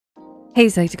Hey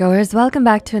Psych2Goers, welcome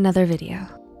back to another video.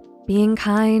 Being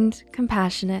kind,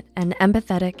 compassionate, and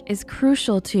empathetic is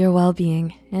crucial to your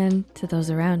well-being and to those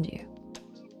around you.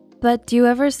 But do you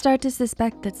ever start to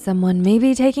suspect that someone may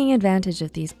be taking advantage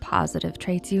of these positive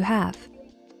traits you have?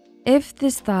 If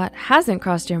this thought hasn't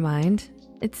crossed your mind,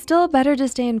 it's still better to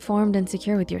stay informed and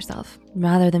secure with yourself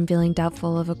rather than feeling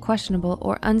doubtful of a questionable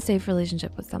or unsafe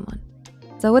relationship with someone.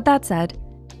 So with that said,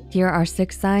 here are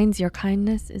 6 signs your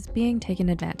kindness is being taken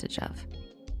advantage of.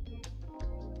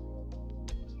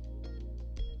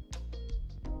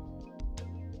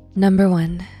 Number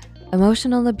 1,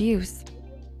 emotional abuse.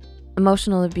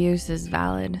 Emotional abuse is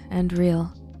valid and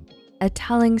real. A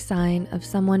telling sign of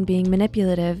someone being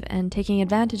manipulative and taking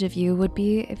advantage of you would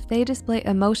be if they display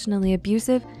emotionally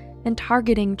abusive and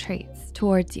targeting traits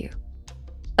towards you.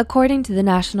 According to the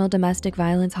National Domestic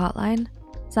Violence Hotline,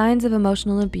 signs of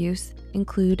emotional abuse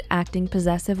include acting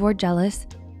possessive or jealous,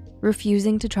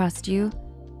 refusing to trust you,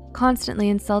 constantly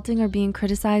insulting or being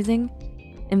criticizing,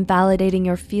 invalidating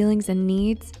your feelings and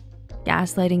needs,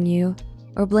 gaslighting you,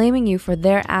 or blaming you for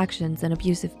their actions and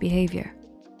abusive behavior.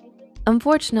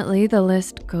 Unfortunately, the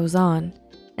list goes on,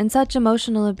 and such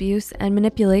emotional abuse and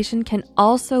manipulation can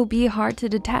also be hard to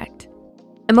detect.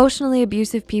 Emotionally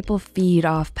abusive people feed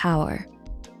off power.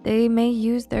 They may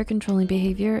use their controlling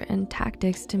behavior and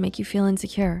tactics to make you feel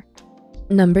insecure.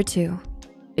 Number 2,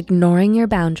 ignoring your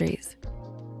boundaries.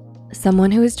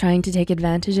 Someone who is trying to take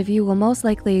advantage of you will most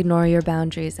likely ignore your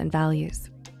boundaries and values.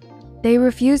 They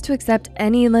refuse to accept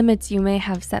any limits you may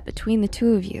have set between the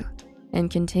two of you and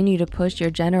continue to push your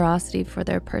generosity for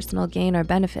their personal gain or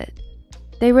benefit.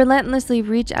 They relentlessly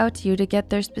reach out to you to get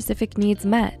their specific needs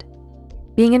met.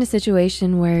 Being in a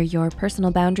situation where your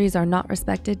personal boundaries are not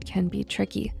respected can be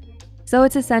tricky, so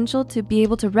it's essential to be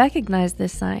able to recognize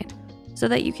this sign so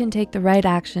that you can take the right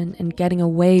action in getting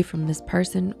away from this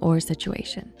person or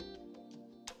situation.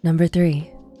 Number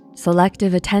 3,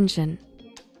 selective attention.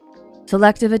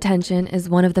 Selective attention is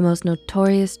one of the most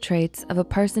notorious traits of a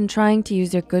person trying to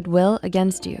use your goodwill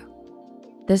against you.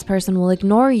 This person will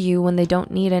ignore you when they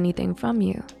don't need anything from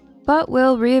you, but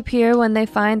will reappear when they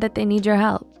find that they need your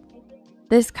help.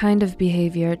 This kind of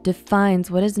behavior defines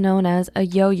what is known as a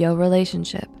yo-yo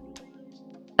relationship.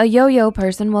 A yo-yo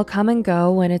person will come and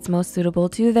go when it's most suitable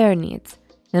to their needs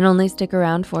and only stick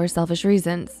around for selfish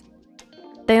reasons.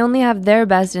 They only have their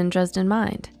best interest in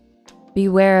mind.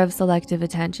 Beware of selective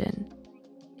attention.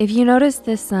 If you notice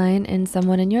this sign in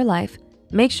someone in your life,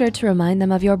 make sure to remind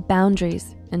them of your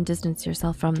boundaries and distance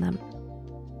yourself from them.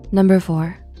 Number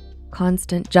 4,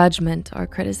 constant judgment or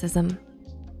criticism.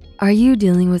 Are you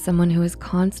dealing with someone who is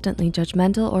constantly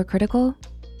judgmental or critical?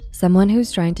 Someone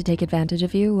who's trying to take advantage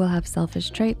of you will have selfish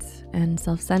traits and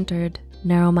self-centered,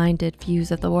 narrow-minded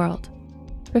views of the world.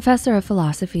 Professor of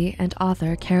philosophy and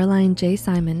author Caroline J.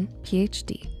 Simon,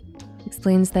 PhD,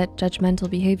 explains that judgmental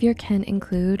behavior can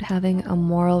include having a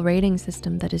moral rating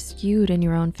system that is skewed in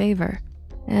your own favor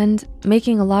and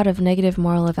making a lot of negative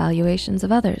moral evaluations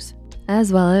of others,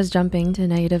 as well as jumping to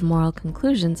negative moral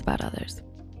conclusions about others.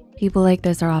 People like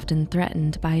this are often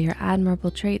threatened by your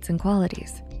admirable traits and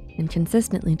qualities and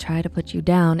consistently try to put you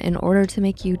down in order to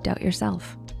make you doubt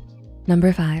yourself.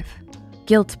 Number 5,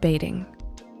 guilt baiting.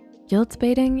 Guilt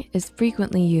baiting is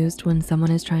frequently used when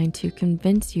someone is trying to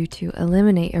convince you to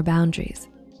eliminate your boundaries,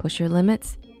 push your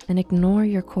limits, and ignore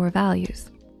your core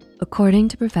values. According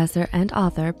to professor and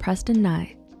author Preston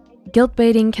Nye, guilt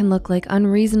baiting can look like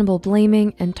unreasonable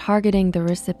blaming and targeting the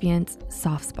recipient's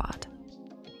soft spot.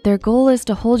 Their goal is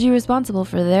to hold you responsible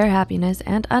for their happiness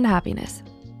and unhappiness,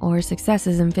 or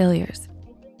successes and failures.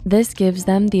 This gives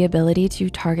them the ability to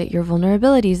target your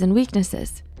vulnerabilities and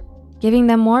weaknesses, giving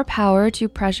them more power to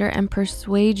pressure and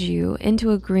persuade you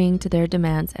into agreeing to their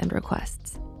demands and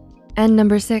requests. And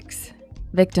number 6,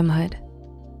 victimhood.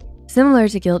 Similar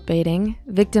to guilt baiting,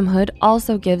 victimhood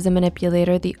also gives a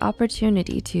manipulator the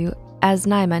opportunity to, as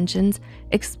Nye mentions,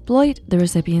 exploit the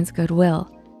recipient's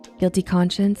goodwill, guilty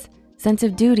conscience, sense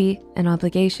of duty and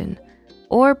obligation,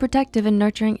 or protective and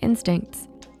nurturing instincts.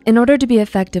 In order to be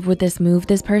effective with this move,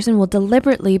 this person will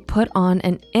deliberately put on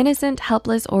an innocent,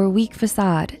 helpless, or weak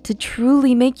facade to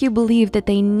truly make you believe that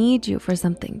they need you for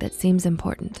something that seems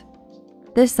important.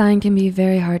 This sign can be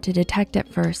very hard to detect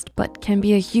at first, but can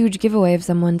be a huge giveaway of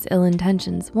someone's ill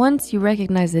intentions once you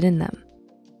recognize it in them.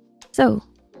 So,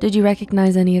 did you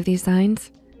recognize any of these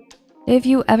signs? If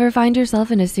you ever find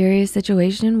yourself in a serious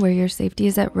situation where your safety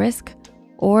is at risk,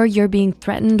 or you're being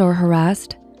threatened or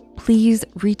harassed, please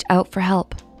reach out for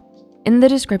help. In the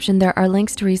description, there are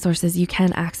links to resources you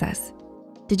can access.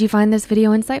 Did you find this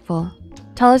video insightful?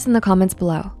 Tell us in the comments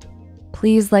below.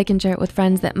 Please like and share it with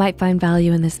friends that might find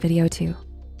value in this video too.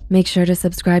 Make sure to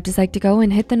subscribe to Psych2Go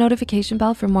and hit the notification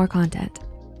bell for more content.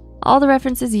 All the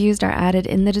references used are added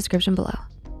in the description below.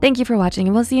 Thank you for watching,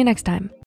 and we'll see you next time.